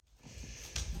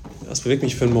es bewegt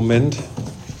mich für einen Moment,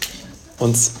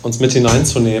 uns mit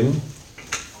hineinzunehmen,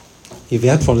 wie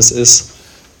wertvoll es ist,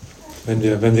 wenn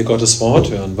wir Gottes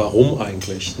Wort hören. Warum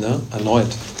eigentlich? Erneut.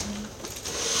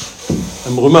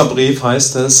 Im Römerbrief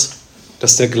heißt es,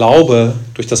 dass der Glaube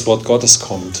durch das Wort Gottes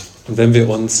kommt. Und wenn wir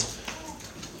uns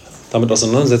damit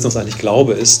auseinandersetzen, was eigentlich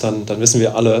Glaube ist, dann wissen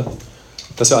wir alle,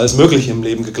 dass wir alles Mögliche im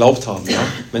Leben geglaubt haben. Ja?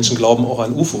 Menschen glauben auch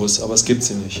an UFOs, aber es gibt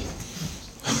sie nicht.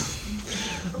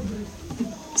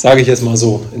 Sage ich jetzt mal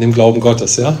so, in dem Glauben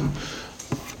Gottes, ja?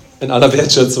 In aller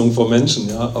Wertschätzung vor Menschen,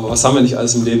 ja? Aber was haben wir nicht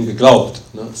alles im Leben geglaubt?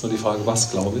 Ne? Ist nur die Frage, was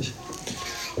glaube ich?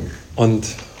 Und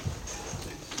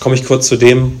komme ich kurz zu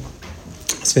dem,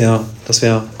 dass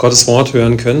wir Gottes Wort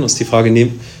hören können, uns die Frage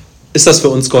nehmen, ist das für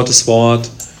uns Gottes Wort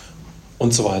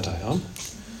und so weiter. Ja?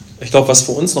 Ich glaube, was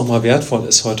für uns nochmal wertvoll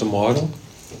ist heute Morgen,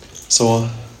 so,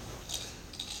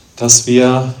 dass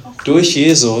wir durch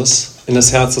Jesus in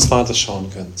das Herz des Vaters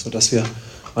schauen können, sodass wir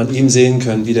an ihm sehen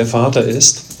können, wie der Vater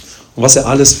ist und was er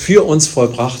alles für uns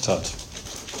vollbracht hat,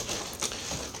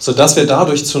 sodass wir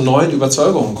dadurch zu neuen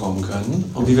Überzeugungen kommen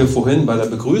können und wie wir vorhin bei der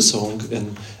Begrüßung in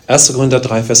 1. Korinther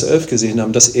 3, Vers 11 gesehen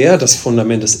haben, dass er das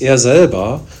Fundament ist, er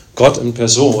selber, Gott in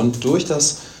Person,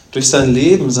 durch sein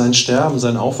Leben, sein Sterben,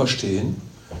 sein Auferstehen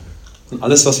und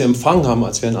alles, was wir empfangen haben,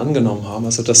 als wir ihn angenommen haben,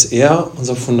 also dass er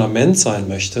unser Fundament sein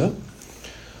möchte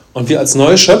und wir als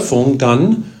neue Schöpfung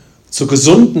dann zu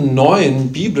gesunden,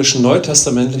 neuen, biblischen,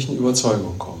 neutestamentlichen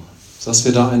Überzeugungen kommen. Dass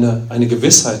wir da eine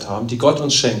Gewissheit haben, die Gott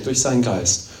uns schenkt durch seinen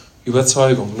Geist.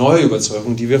 Überzeugung, neue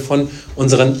Überzeugung, die wir von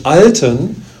unseren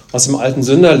alten, aus dem alten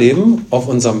Sünderleben auf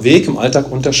unserem Weg im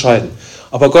Alltag unterscheiden.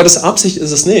 Aber Gottes Absicht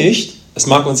ist es nicht, es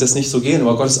mag uns jetzt nicht so gehen,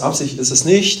 aber Gottes Absicht ist es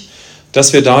nicht,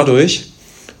 dass wir dadurch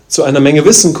zu einer Menge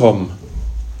Wissen kommen,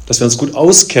 dass wir uns gut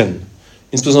auskennen,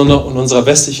 insbesondere in unserer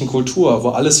westlichen Kultur, wo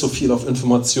alles so viel auf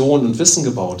Information und Wissen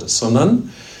gebaut ist, sondern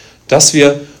dass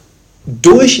wir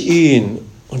durch ihn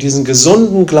und diesen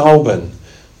gesunden Glauben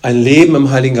ein Leben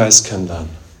im Heiligen Geist kennenlernen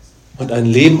und ein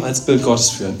Leben als Bild Gottes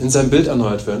führen, in sein Bild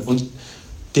erneuert werden und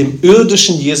dem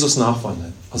irdischen Jesus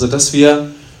nachwandeln. Also dass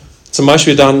wir zum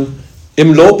Beispiel dann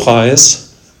im Lobpreis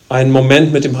einen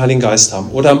Moment mit dem Heiligen Geist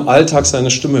haben oder im Alltag seine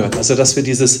Stimme hören. Also dass wir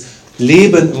dieses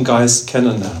Leben im Geist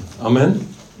kennenlernen. Amen.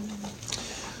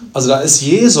 Also da ist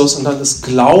Jesus und dann ist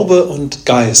Glaube und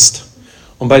Geist.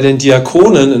 Und bei den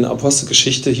Diakonen in der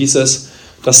Apostelgeschichte hieß es,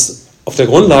 dass auf der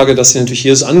Grundlage, dass sie natürlich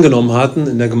Jesus angenommen hatten,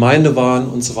 in der Gemeinde waren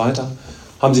und so weiter,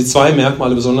 haben sie zwei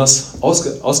Merkmale besonders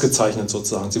ausgezeichnet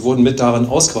sozusagen. Sie wurden mit darin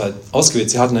ausgewählt.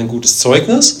 Sie hatten ein gutes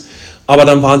Zeugnis, aber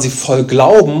dann waren sie voll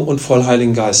Glauben und voll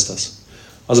Heiligen Geistes.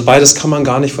 Also beides kann man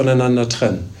gar nicht voneinander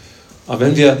trennen. Aber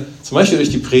wenn wir zum Beispiel durch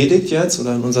die Predigt jetzt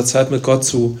oder in unserer Zeit mit Gott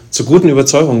zu guten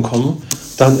Überzeugungen kommen,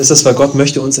 dann ist es, weil Gott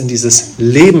möchte uns in dieses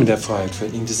Leben der Freiheit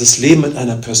führen, in dieses Leben mit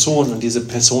einer Person und diese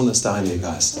Person ist der Heilige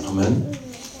Geist. Amen.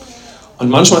 Und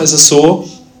manchmal ist es so,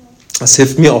 das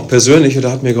hilft mir auch persönlich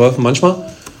oder hat mir geholfen,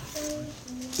 manchmal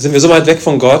sind wir so weit weg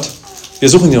von Gott, wir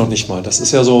suchen ihn noch nicht mal. Das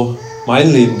ist ja so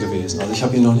mein Leben gewesen. Also ich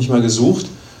habe ihn noch nicht mal gesucht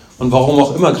und warum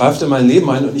auch immer greift er in mein Leben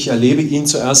ein und ich erlebe ihn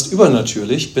zuerst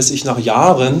übernatürlich, bis ich nach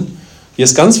Jahren, wie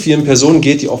es ganz vielen Personen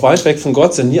geht, die auch weit weg von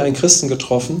Gott sind, nie einen Christen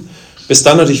getroffen, bis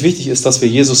dann natürlich wichtig ist, dass wir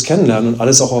Jesus kennenlernen und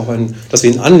alles auch dass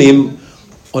wir ihn annehmen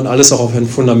und alles auch auf ein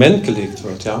Fundament gelegt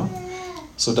wird, ja,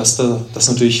 so dass das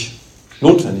natürlich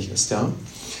notwendig ist, ja.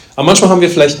 Aber manchmal haben wir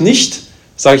vielleicht nicht,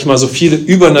 sage ich mal, so viele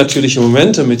übernatürliche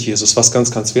Momente mit Jesus, was ganz,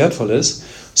 ganz wertvoll ist.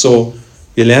 So,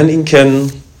 wir lernen ihn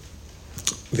kennen,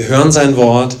 wir hören sein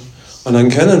Wort und dann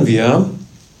können wir,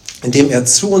 indem er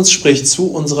zu uns spricht,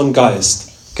 zu unserem Geist,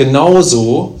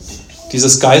 genauso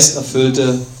dieses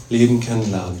geisterfüllte Leben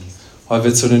kennenlernen, weil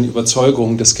wir zu den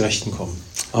Überzeugungen des Gerechten kommen.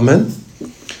 Amen.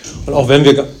 Und auch wenn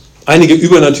wir einige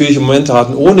übernatürliche Momente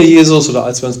hatten ohne Jesus oder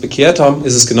als wir uns bekehrt haben,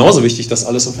 ist es genauso wichtig, dass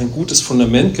alles auf ein gutes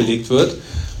Fundament gelegt wird,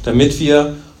 damit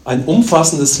wir ein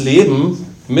umfassendes Leben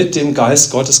mit dem Geist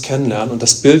Gottes kennenlernen und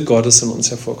das Bild Gottes in uns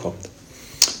hervorkommt.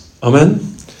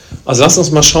 Amen. Also lass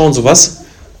uns mal schauen, so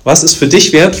was ist für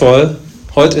dich wertvoll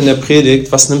heute in der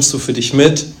Predigt, was nimmst du für dich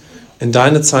mit in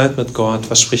deine Zeit mit Gott,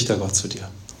 was spricht der Gott zu dir?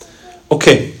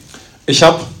 Okay, ich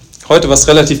habe heute was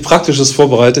relativ Praktisches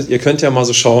vorbereitet, ihr könnt ja mal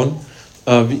so schauen,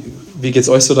 wie geht es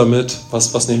euch so damit,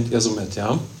 was nehmt ihr so mit,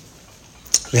 ja?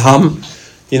 Wir haben,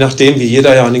 je nachdem wie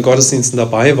jeder ja an den Gottesdiensten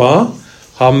dabei war,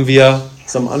 haben wir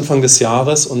am Anfang des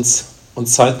Jahres uns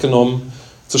Zeit genommen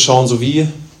zu schauen, so wie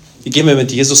gehen wir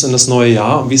mit Jesus in das neue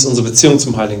Jahr und wie ist unsere Beziehung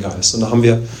zum Heiligen Geist. Und da haben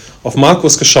wir auf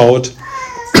Markus geschaut,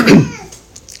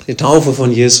 die Taufe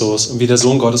von Jesus und wie der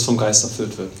Sohn Gottes vom Geist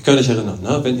erfüllt wird. Ihr könnt euch erinnern,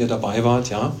 ne? Wenn ihr dabei wart,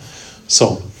 ja.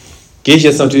 So, gehe ich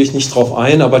jetzt natürlich nicht drauf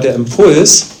ein, aber der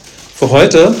Impuls für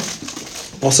heute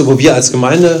auch so, wo wir als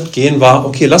Gemeinde gehen, war,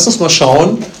 okay, lass uns mal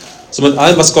schauen, so mit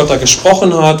allem, was Gott da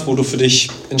gesprochen hat, wo du für dich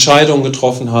Entscheidungen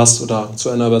getroffen hast oder zu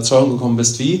einer Überzeugung gekommen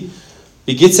bist, wie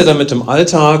geht es dir damit im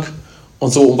Alltag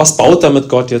und so, und was baut damit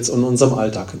Gott jetzt in unserem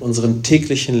Alltag, in unserem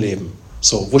täglichen Leben?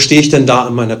 So, wo stehe ich denn da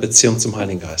in meiner Beziehung zum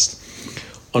Heiligen Geist?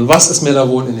 Und was ist mir da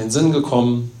wohl in den Sinn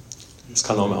gekommen? Es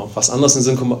kann auch mal was anderes in den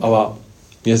Sinn kommen, aber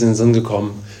mir ist in den Sinn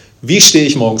gekommen, wie stehe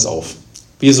ich morgens auf?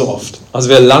 Wie so oft. Also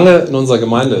wer lange in unserer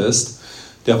Gemeinde ist,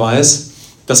 der weiß,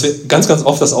 dass wir ganz, ganz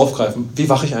oft das aufgreifen. Wie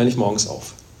wache ich eigentlich morgens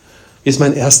auf? Wie ist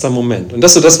mein erster Moment? Und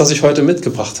das ist so das, was ich heute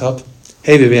mitgebracht habe.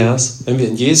 Hey, wie wäre es, wenn wir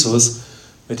in Jesus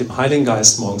mit dem Heiligen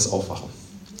Geist morgens aufwachen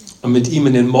und mit ihm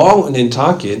in den Morgen und den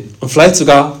Tag gehen und vielleicht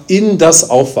sogar in das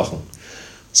Aufwachen.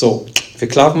 So, wir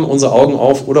klappen unsere Augen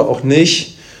auf oder auch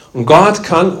nicht. Und Gott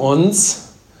kann uns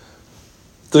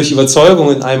durch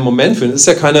Überzeugung in einem Moment führen. Das ist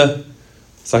ja keine,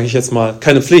 sage ich jetzt mal,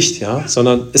 keine Pflicht, ja,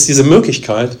 sondern ist diese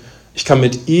Möglichkeit, ich kann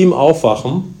mit ihm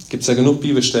aufwachen, gibt es ja genug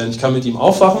Bibelstellen, ich kann mit ihm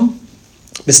aufwachen,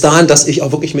 bis dahin, dass ich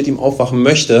auch wirklich mit ihm aufwachen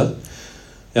möchte,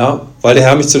 ja, weil der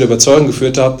Herr mich zu der Überzeugung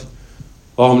geführt hat,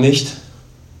 warum nicht?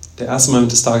 Der erste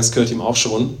Moment des Tages gehört ihm auch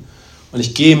schon und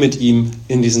ich gehe mit ihm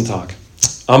in diesen Tag.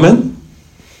 Amen.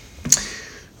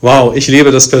 Wow, ich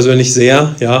lebe das persönlich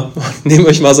sehr, ja, nehme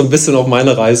euch mal so ein bisschen auf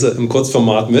meine Reise im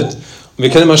Kurzformat mit und wir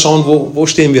können mal schauen, wo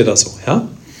stehen wir da so, ja?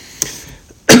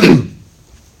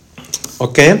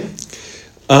 Okay.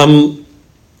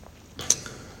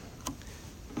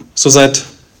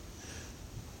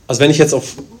 Wenn ich jetzt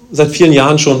seit vielen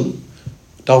Jahren schon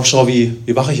darauf schaue,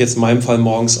 wie wache ich jetzt in meinem Fall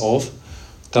morgens auf,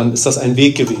 dann ist das ein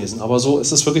Weg gewesen. Aber so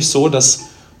ist es wirklich so, dass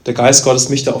der Geist Gottes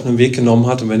mich da auf einen Weg genommen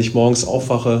hat und wenn ich morgens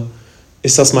aufwache,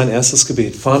 ist das mein erstes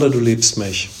Gebet. Vater, du liebst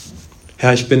mich.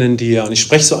 Herr, ich bin in dir. Und ich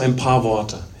spreche so ein paar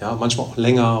Worte, ja, manchmal auch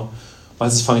länger,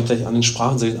 meistens fange ich gleich an, in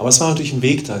Sprachen zu reden. Aber es war natürlich ein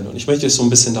Weg dahin und ich möchte euch so ein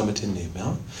bisschen damit hinnehmen,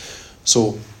 ja.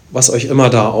 So, was euch immer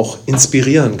da auch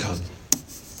inspirieren kann.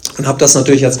 Und habe das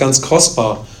natürlich als ganz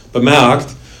kostbar bemerkt.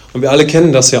 Und wir alle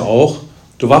kennen das ja auch.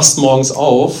 Du wachst morgens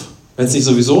auf, wenn es nicht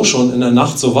sowieso schon in der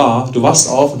Nacht so war, du wachst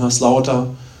auf und hast lauter,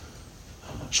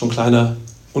 schon kleine,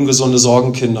 ungesunde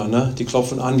Sorgenkinder, ne? Die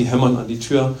klopfen an, die hämmern an die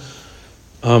Tür.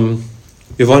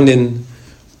 Wir wollen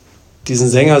diesen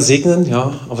Sänger segnen,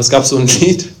 ja, aber es gab so ein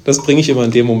Lied, das bringe ich immer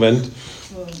in dem Moment.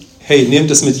 Hey, nehmt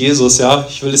es mit Jesus, ja,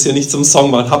 ich will es hier nicht zum Song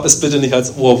machen, hab es bitte nicht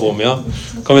als Ohrwurm, ja.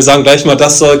 Komm, wir sagen gleich mal,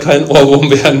 das soll kein Ohrwurm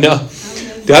werden, ja.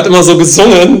 Der hat immer so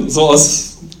gesungen,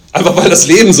 einfach weil das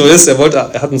Leben so ist, er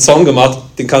hat einen Song gemacht,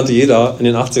 den kannte jeder in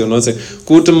den 80er und 90er.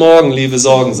 Guten Morgen, liebe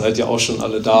Sorgen, seid ihr auch schon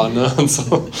alle da, ne, und so.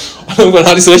 Und irgendwann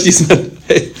hatte ich so richtig,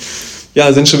 hey,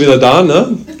 ja, sind schon wieder da,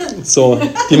 ne, so,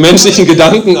 die menschlichen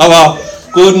Gedanken, aber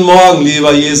guten Morgen,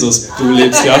 lieber Jesus, du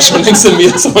lebst ja schon längst in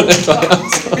mir, so in etwa, ja,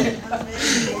 so.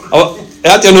 Aber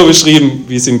er hat ja nur beschrieben,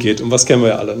 wie es ihm geht. Und was kennen wir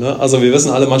ja alle. Ne? Also wir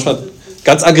wissen alle, manchmal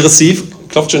ganz aggressiv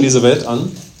klopft schon diese Welt an.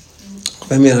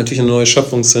 Wenn wir natürlich eine neue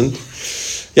Schöpfung sind.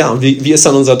 Ja, und wie ist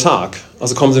dann unser Tag?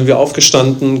 Also sind wir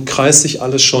aufgestanden, kreist sich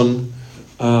alles schon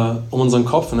um unseren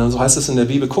Kopf. Und dann so heißt es in der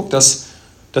Bibel, guck, dass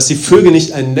die Vögel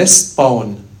nicht ein Nest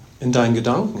bauen in deinen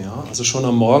Gedanken. Ja? Also schon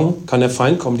am Morgen kann der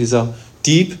Feind kommen, dieser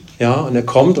Dieb, ja, und er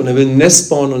kommt und er will ein Nest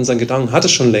bauen in unseren Gedanken, hat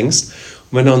es schon längst.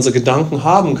 Und wenn er unsere Gedanken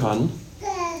haben kann,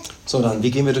 so, dann,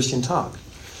 wie gehen wir durch den Tag?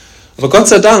 Aber Gott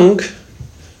sei Dank,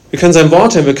 wir können sein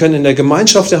Wort hören, wir können in der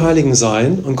Gemeinschaft der Heiligen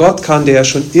sein und Gott kann, der ja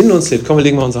schon in uns lebt. Komm, wir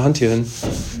legen mal unsere Hand hier hin,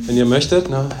 wenn ihr möchtet.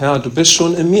 Na, Herr, du bist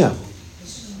schon in mir.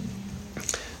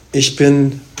 Ich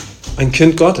bin ein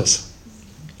Kind Gottes.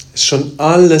 Ist schon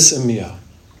alles in mir.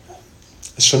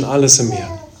 Ist schon alles in mir.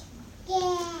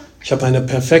 Ich habe eine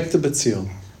perfekte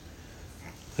Beziehung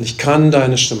und ich kann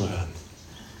deine Stimme hören.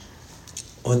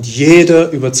 Und jede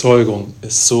Überzeugung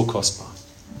ist so kostbar.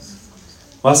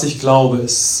 Was ich glaube,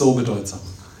 ist so bedeutsam.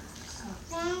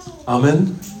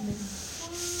 Amen.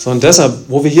 So, und deshalb,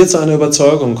 wo wir hier zu einer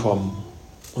Überzeugung kommen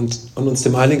und uns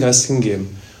dem Heiligen Geist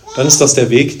hingeben, dann ist das der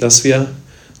Weg, dass wir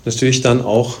natürlich dann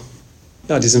auch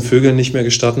diesen Vögeln nicht mehr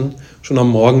gestatten, schon am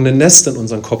Morgen ein Nest in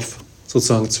unseren Kopf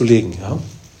sozusagen zu legen. Ja?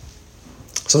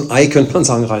 So ein Ei könnte man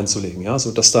sagen, reinzulegen, ja?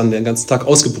 So dass dann den ganzen Tag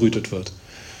ausgebrütet wird.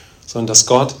 Sondern dass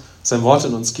Gott sein Wort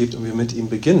in uns gibt und wir mit ihm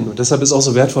beginnen. Und deshalb ist es auch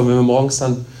so wertvoll, wenn wir morgens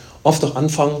dann oft auch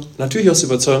anfangen, natürlich aus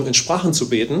Überzeugung in Sprachen zu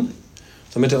beten,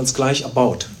 damit er uns gleich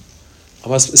erbaut.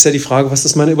 Aber es ist ja die Frage, was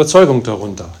ist meine Überzeugung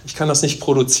darunter? Ich kann das nicht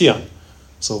produzieren.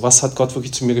 So, was hat Gott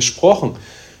wirklich zu mir gesprochen?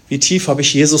 Wie tief habe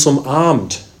ich Jesus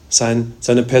umarmt?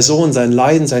 Seine Person, sein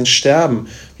Leiden, sein Sterben.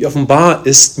 Wie offenbar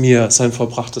ist mir sein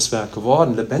vollbrachtes Werk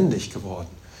geworden, lebendig geworden.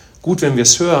 Gut, wenn wir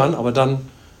es hören, aber dann,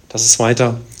 dass es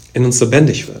weiter in uns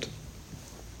lebendig wird.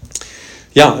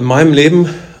 Ja, in meinem Leben,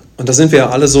 und da sind wir ja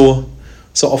alle so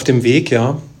auf dem Weg,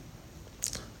 ja,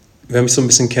 wer mich so ein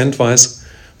bisschen kennt, weiß,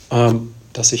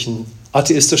 dass ich einen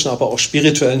atheistischen, aber auch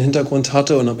spirituellen Hintergrund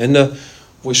hatte. Und am Ende,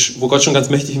 wo Gott schon ganz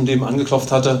mächtig im Leben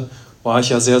angeklopft hatte, war ich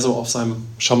ja sehr so auf seinem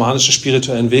schamanischen,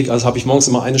 spirituellen Weg. Also habe ich morgens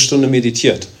immer 1 Stunde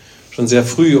meditiert. Schon sehr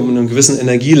früh, um in einem gewissen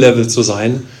Energielevel zu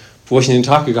sein, wo ich in den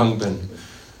Tag gegangen bin.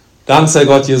 Dank sei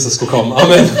Gott, Jesus ist gekommen.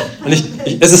 Amen. Und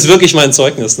es ist wirklich mein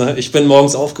Zeugnis. Ne? Ich bin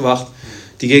morgens aufgewacht,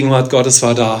 die Gegenwart Gottes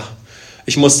war da.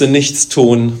 Ich musste nichts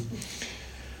tun.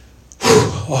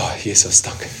 Oh, Jesus,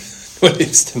 danke. Du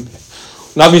lebst in mir.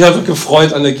 Und habe mich einfach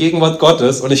gefreut an der Gegenwart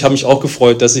Gottes. Und ich habe mich auch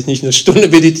gefreut, dass ich nicht 1 Stunde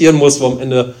meditieren muss, wo am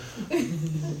Ende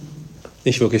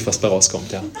nicht wirklich was bei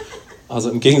rauskommt. Ja. Also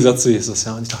im Gegensatz zu Jesus.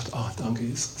 Ja. Und ich dachte, oh, danke,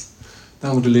 Jesus.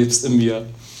 Danke, du lebst in mir.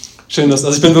 Schön,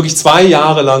 also ich bin wirklich 2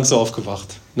 Jahre lang so aufgewacht.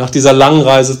 Nach dieser langen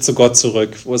Reise zu Gott zurück,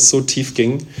 wo es so tief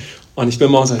ging. Und ich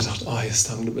bin morgens und ich dachte, oh, Jesus,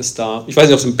 danke, du bist da. Ich weiß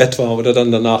nicht, ob es im Bett war oder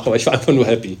dann danach, aber ich war einfach nur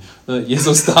happy.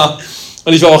 Jesus da.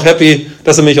 Und ich war auch happy,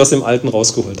 dass er mich aus dem Alten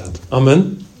rausgeholt hat.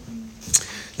 Amen.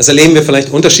 Das erleben wir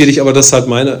vielleicht unterschiedlich, aber das ist halt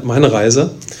meine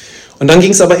Reise. Und dann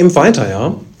ging es aber eben weiter,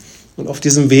 ja. Und auf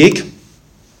diesem Weg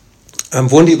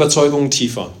wurden die Überzeugungen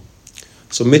tiefer.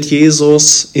 So mit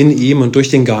Jesus, in ihm und durch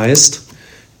den Geist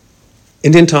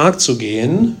in den Tag zu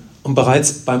gehen und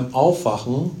bereits beim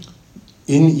Aufwachen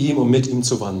in ihm und mit ihm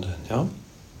zu wandeln. Ja?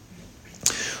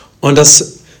 Und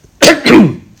das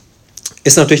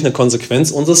ist natürlich eine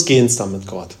Konsequenz unseres Gehens dann mit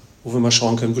Gott, wo wir mal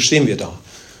schauen können, wo stehen wir da.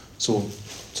 So,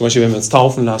 zum Beispiel, wenn wir uns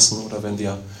taufen lassen oder wenn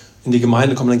wir in die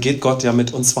Gemeinde kommen, dann geht Gott ja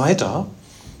mit uns weiter.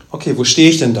 Okay, wo stehe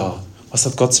ich denn da? Was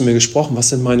hat Gott zu mir gesprochen? Was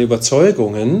sind meine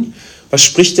Überzeugungen? Was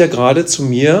spricht er gerade zu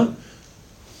mir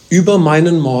über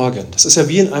meinen Morgen? Das ist ja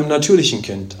wie in einem natürlichen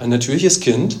Kind. Ein natürliches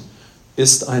Kind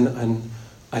ist ein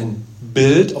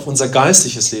Bild auf unser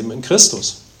geistliches Leben in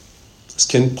Christus. Das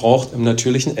Kind braucht im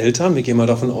natürlichen Eltern. Wir gehen mal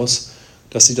davon aus,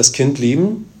 dass sie das Kind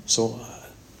lieben. So,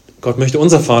 Gott möchte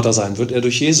unser Vater sein, wird er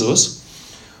durch Jesus.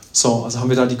 So, also haben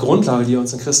wir da die Grundlage, die er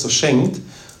uns in Christus schenkt.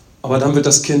 Aber dann wird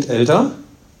das Kind älter,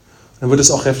 dann wird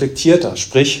es auch reflektierter.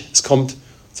 Sprich, es kommt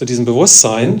zu diesem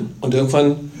Bewusstsein und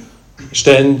irgendwann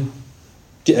stellen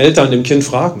die Eltern dem Kind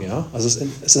Fragen. Ja? Also es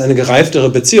ist eine gereiftere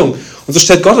Beziehung. Und so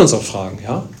stellt Gott uns auch Fragen.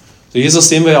 Ja? So Jesus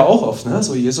sehen wir ja auch oft. Ne?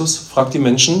 So Jesus fragt die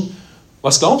Menschen,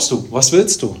 was glaubst du? Was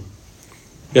willst du?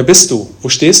 Wer bist du? Wo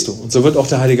stehst du? Und so wird auch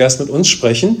der Heilige Geist mit uns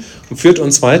sprechen und führt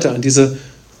uns weiter in diese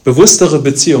bewusstere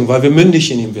Beziehung, weil wir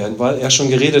mündig in ihm werden, weil er schon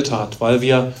geredet hat, weil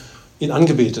wir ihn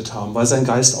angebetet haben, weil sein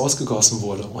Geist ausgegossen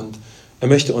wurde. Und er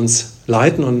möchte uns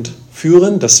leiten und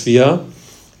führen, dass wir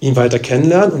ihn weiter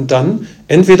kennenlernen und dann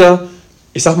entweder,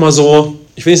 ich sag mal so,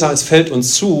 ich will nicht sagen, es fällt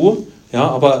uns zu, ja,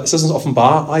 aber es ist uns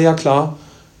offenbar, ah ja klar,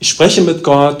 ich spreche mit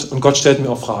Gott und Gott stellt mir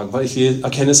auch Fragen, weil ich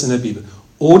erkenne es in der Bibel.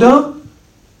 Oder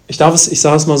ich sage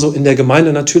es mal so, in der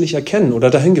Gemeinde natürlich erkennen oder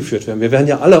dahin geführt werden. Wir werden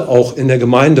ja alle auch in der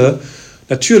Gemeinde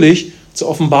natürlich zu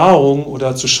Offenbarungen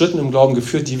oder zu Schritten im Glauben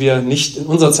geführt, die wir nicht in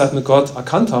unserer Zeit mit Gott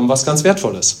erkannt haben, was ganz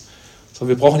wertvoll ist. So,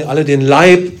 wir brauchen ja alle den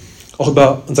Leib, auch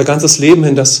über unser ganzes Leben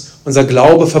hin, dass unser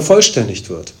Glaube vervollständigt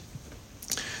wird.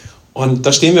 Und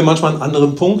da stehen wir manchmal an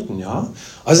anderen Punkten. Ja?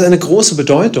 Also eine große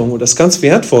Bedeutung und das ist ganz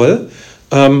wertvoll,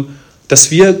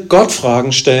 dass wir Gott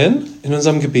Fragen stellen in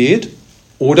unserem Gebet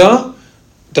oder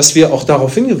dass wir auch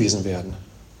darauf hingewiesen werden.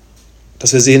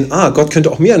 Dass wir sehen, Gott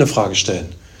könnte auch mir eine Frage stellen.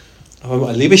 Aber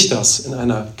erlebe ich das in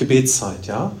einer Gebetszeit?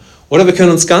 Ja? Oder wir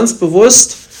können uns ganz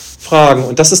bewusst fragen,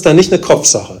 und das ist dann nicht eine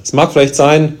Kopfsache. Es mag vielleicht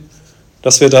sein,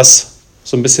 dass wir das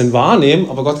so ein bisschen wahrnehmen,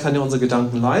 aber Gott kann ja unsere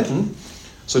Gedanken leiten,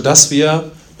 sodass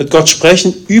wir mit Gott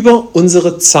sprechen über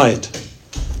unsere Zeit.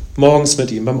 Morgens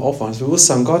mit ihm beim Aufwachen. Wir bewusst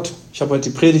sagen, Gott, ich habe heute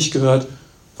die Predigt gehört,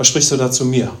 was sprichst du da zu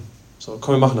mir? So,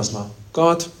 komm, wir machen das mal.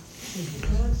 Gott,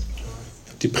 ich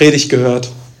habe die Predigt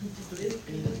gehört,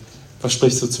 was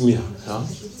sprichst du zu mir? Ja?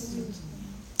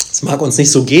 Es mag uns nicht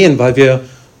so gehen, weil wir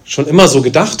schon immer so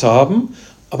gedacht haben,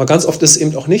 aber ganz oft ist es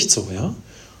eben auch nicht so, ja?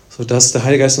 Sodass der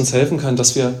Heilige Geist uns helfen kann,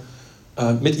 dass wir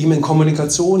mit ihm in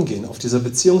Kommunikation gehen, auf dieser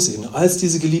Beziehungsebene, als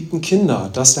diese geliebten Kinder,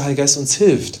 dass der Heilige Geist uns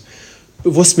hilft,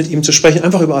 bewusst mit ihm zu sprechen,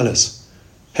 einfach über alles.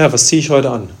 Herr, was ziehe ich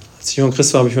heute an? Als ich jung und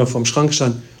Christ war, habe ich mir vor dem Schrank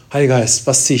gestanden, Heiliger Geist,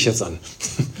 was ziehe ich jetzt an?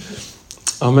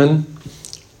 Amen.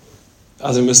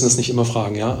 Also wir müssen es nicht immer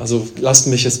fragen, ja? Also lasst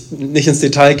mich jetzt nicht ins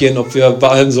Detail gehen, ob wir bei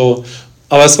allem so,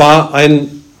 aber es war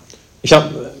ich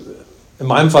habe in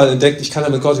meinem Fall entdeckt, ich kann ja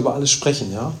mit Gott über alles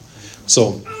sprechen, ja?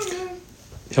 So.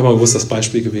 Ich habe mal bewusst das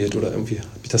Beispiel gewählt oder irgendwie habe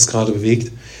ich das gerade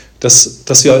bewegt,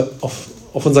 dass wir auf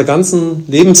unserer ganzen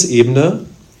Lebensebene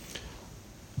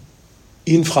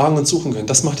ihn fragen und suchen können.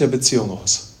 Das macht ja Beziehung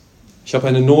aus. Ich habe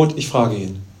eine Not, ich frage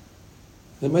ihn.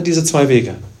 Nimm mal diese 2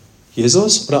 Wege.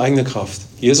 Jesus oder eigene Kraft?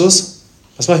 Jesus,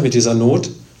 was mache ich mit dieser Not?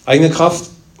 Eigene Kraft,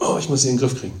 ich muss sie in den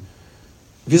Griff kriegen.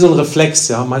 wie so ein Reflex,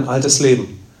 ja, mein altes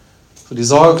Leben. So die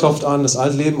Sorge klopft an, das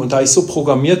alte Leben. Und da ich so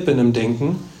programmiert bin im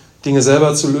Denken, Dinge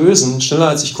selber zu lösen, schneller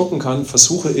als ich gucken kann,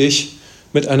 versuche ich,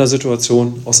 mit einer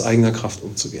Situation aus eigener Kraft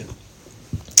umzugehen.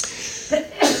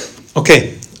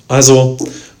 Okay, also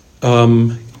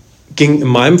ging in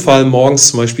meinem Fall morgens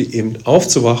zum Beispiel eben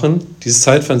aufzuwachen, dieses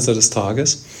Zeitfenster des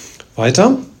Tages,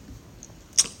 weiter.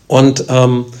 Und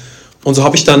so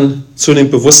habe ich dann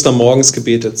zunehmend bewusster morgens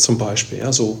gebetet, zum Beispiel.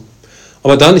 Ja, so.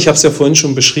 Aber dann, ich habe es ja vorhin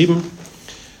schon beschrieben,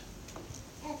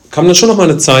 kam dann schon noch mal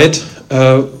eine Zeit,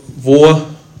 wo,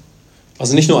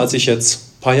 also nicht nur als ich jetzt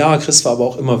ein paar Jahre Christ war, aber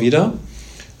auch immer wieder,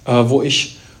 wo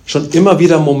ich schon immer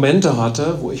wieder Momente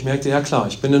hatte, wo ich merkte, ja klar,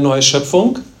 ich bin eine neue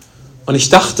Schöpfung und ich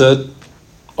dachte,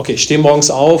 okay, ich stehe morgens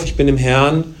auf, ich bin im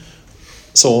Herrn,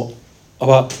 so,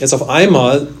 aber jetzt auf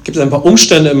einmal gibt es ein paar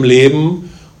Umstände im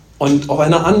Leben und auf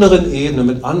einer anderen Ebene,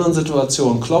 mit anderen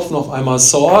Situationen, klopfen auf einmal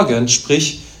Sorgen,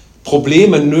 sprich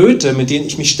Probleme, Nöte, mit denen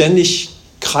ich mich ständig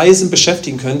kreisend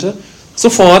beschäftigen könnte,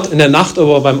 sofort in der Nacht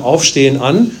aber beim Aufstehen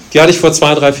an. Die hatte ich vor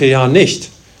 2, 3, 4 Jahren nicht.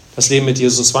 Das Leben mit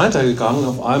Jesus ist weitergegangen.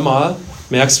 Auf einmal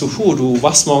merkst du, du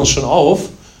wachst morgens schon auf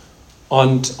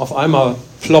und auf einmal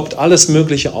ploppt alles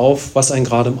Mögliche auf, was einen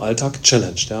gerade im Alltag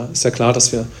challenged. Ja, ist ja klar,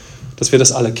 dass wir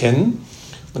das alle kennen.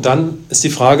 Und dann ist die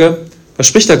Frage, was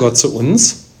spricht der Gott zu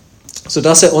uns,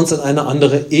 sodass er uns in eine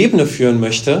andere Ebene führen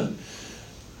möchte,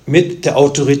 mit der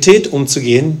Autorität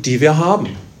umzugehen, die wir haben.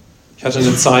 Ich hatte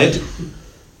eine Zeit,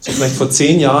 so vielleicht vor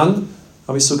 10 Jahren,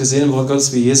 habe ich so gesehen im Wort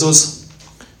Gottes, wie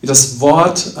das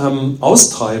Wort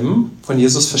Austreiben von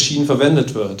Jesus verschieden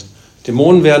verwendet wird.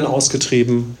 Dämonen werden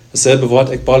ausgetrieben. Dasselbe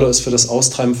Wort Ekballo ist für das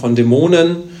Austreiben von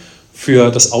Dämonen, für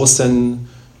das Aussenden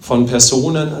von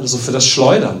Personen, also für das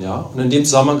Schleudern. Ja? Und in dem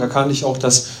Zusammenhang erkannte ich auch,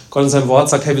 dass Gott in seinem Wort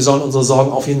sagt, hey, wir sollen unsere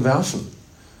Sorgen auf ihn werfen.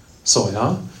 So,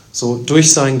 ja, so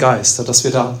durch seinen Geist, dass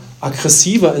wir da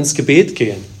aggressiver ins Gebet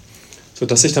gehen. So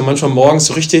dass ich dann manchmal morgens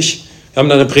so richtig, wir haben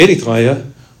da eine Predigtreihe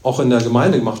auch in der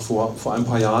Gemeinde gemacht vor ein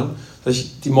paar Jahren,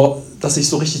 dass ich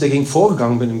so richtig dagegen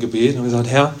vorgegangen bin im Gebet und gesagt,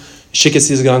 Herr, ich schicke jetzt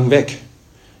diese Gedanken weg.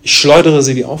 Ich schleudere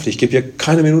sie wie auf dich, ich gebe hier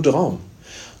keine Minute Raum.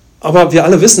 Aber wir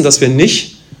alle wissen, dass wir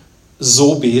nicht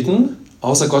so beten,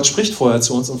 außer Gott spricht vorher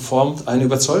zu uns und formt eine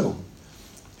Überzeugung.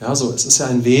 Ja, so, es ist ja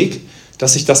ein Weg,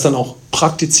 dass ich das dann auch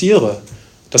praktiziere,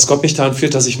 dass Gott mich daran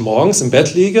führt, dass ich morgens im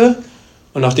Bett liege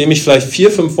und nachdem ich vielleicht 4,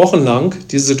 5 Wochen lang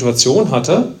diese Situation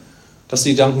hatte, dass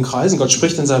die Gedanken kreisen, Gott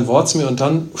spricht in seinem Wort zu mir und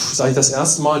dann sage ich das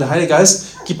erste Mal, der Heilige Geist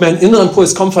gibt mir einen inneren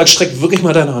Impuls, komm Falk, streck wirklich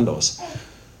mal deine Hand aus.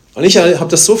 Und ich habe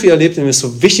das so viel erlebt und mir ist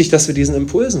so wichtig, dass wir diesen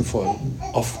Impulsen folgen,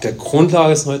 auf der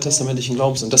Grundlage des neutestamentlichen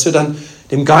Glaubens und dass wir dann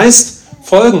dem Geist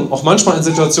folgen, auch manchmal in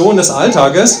Situationen des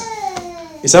Alltages,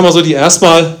 ich sage mal so, die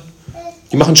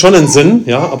machen schon einen Sinn,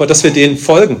 ja, aber dass wir denen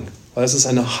folgen, weil es ist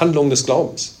eine Handlung des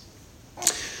Glaubens.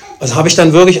 Also habe ich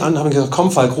dann wirklich habe gesagt,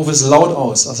 komm Falk, ruf es laut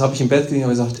aus. Also habe ich im Bett gelegen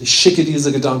und gesagt, ich schicke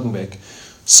diese Gedanken weg.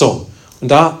 So, und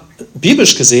da,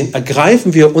 biblisch gesehen,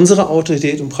 ergreifen wir unsere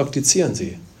Autorität und praktizieren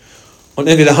sie. Und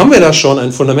entweder haben wir da schon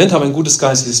ein Fundament, haben ein gutes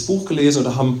geistliches Buch gelesen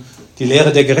oder haben die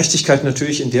Lehre der Gerechtigkeit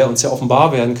natürlich, in der uns ja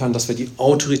offenbar werden kann, dass wir die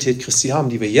Autorität Christi haben,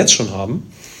 die wir jetzt schon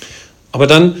haben. Aber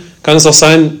dann kann es auch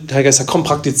sein, der Heilige Geist sagt, komm,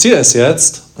 praktiziere es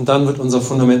jetzt und dann wird unser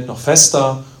Fundament noch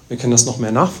fester. Wir können das noch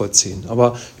mehr nachvollziehen.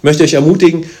 Aber ich möchte euch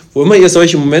ermutigen, wo immer ihr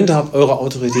solche Momente habt, eure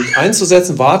Autorität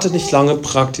einzusetzen, wartet nicht lange,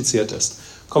 praktiziert es.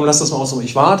 Komm, lasst das mal ausmachen.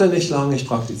 Ich warte nicht lange, ich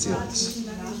praktiziere es.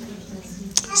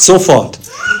 Sofort.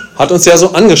 Hat uns ja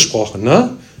so angesprochen,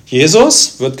 ne?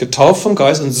 Jesus wird getauft vom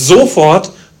Geist und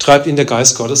sofort treibt ihn der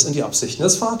Geist Gottes in die Absichten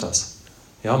des Vaters.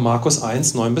 Ja, Markus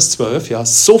 1, 9-12, ja,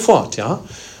 sofort, ja.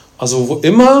 Also wo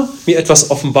immer mir etwas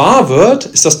offenbar wird,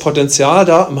 ist das Potenzial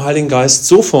da, im Heiligen Geist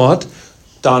sofort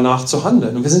danach zu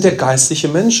handeln. Und wir sind ja geistliche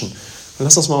Menschen. Und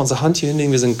lass uns mal unsere Hand hier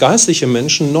hinlegen. Wir sind geistliche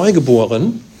Menschen,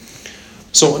 neugeboren.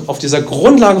 So, und auf dieser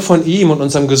Grundlage von ihm und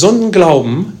unserem gesunden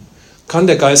Glauben kann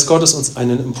der Geist Gottes uns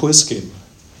einen Impuls geben,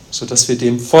 sodass wir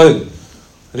dem folgen.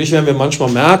 Natürlich werden wir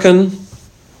manchmal merken,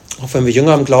 auch wenn wir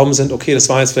jünger im Glauben sind, okay, das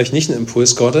war jetzt vielleicht nicht ein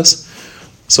Impuls Gottes,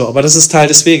 so, aber das ist Teil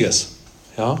des Weges.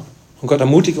 Ja? Und Gott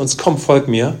ermutigt uns, komm, folg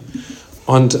mir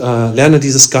und lerne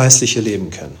dieses geistliche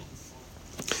Leben kennen.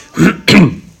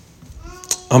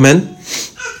 Amen.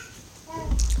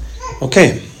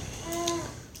 Okay.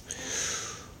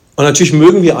 Und natürlich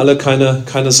mögen wir alle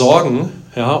keine Sorgen,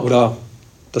 ja, oder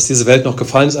dass diese Welt noch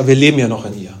gefallen ist, aber wir leben ja noch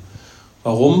in ihr.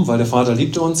 Warum? Weil der Vater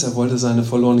liebte uns, er wollte seine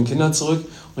verlorenen Kinder zurück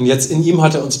und jetzt in ihm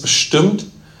hat er uns bestimmt,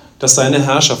 dass seine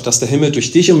Herrschaft, dass der Himmel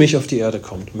durch dich und mich auf die Erde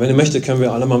kommt. Und wenn ihr möchtet, können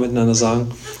wir alle mal miteinander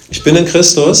sagen, ich bin in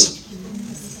Christus,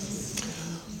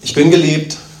 ich bin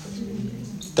geliebt,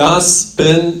 das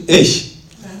bin ich.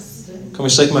 Komm,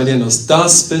 ich strecke mal den aus.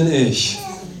 Das bin ich.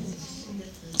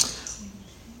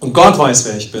 Und Gott weiß,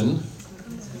 wer ich bin.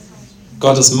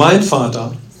 Gott ist mein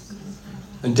Vater.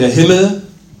 Und der Himmel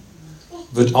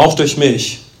wird auch durch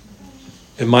mich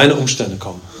in meine Umstände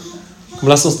kommen. Komm,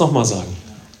 lass uns nochmal sagen.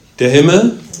 Der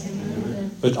Himmel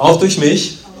wird auch durch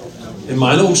mich in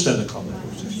meine Umstände kommen.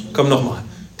 Komm nochmal.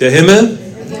 Der Himmel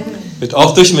wird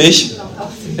auch durch mich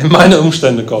in meine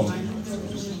Umstände kommen.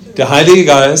 Der Heilige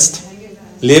Geist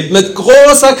lebt mit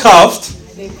großer Kraft,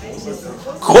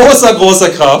 großer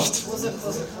Kraft,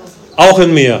 auch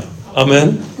in mir.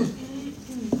 Amen.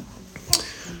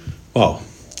 Wow.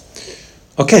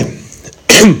 Okay.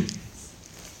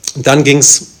 Und dann ging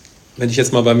es, wenn ich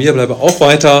jetzt mal bei mir bleibe, auch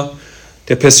weiter.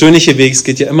 Der persönliche Weg, es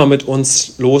geht ja immer mit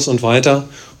uns los und weiter.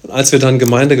 Und als wir dann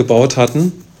Gemeinde gebaut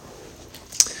hatten,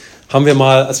 haben wir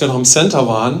mal, als wir noch im Center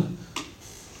waren,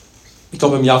 ich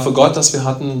glaube im Jahr für Gott, das wir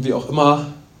hatten, wie auch immer,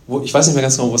 ich weiß nicht mehr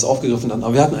ganz genau, wo wir es aufgegriffen haben,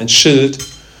 aber wir hatten ein Schild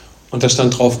und da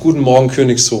stand drauf, Guten Morgen,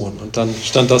 Königssohn. Und dann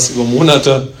stand das über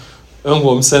Monate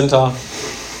irgendwo im Center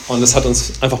und es hat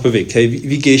uns einfach bewegt. Hey,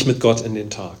 wie gehe ich mit Gott in den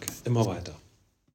Tag? Immer weiter.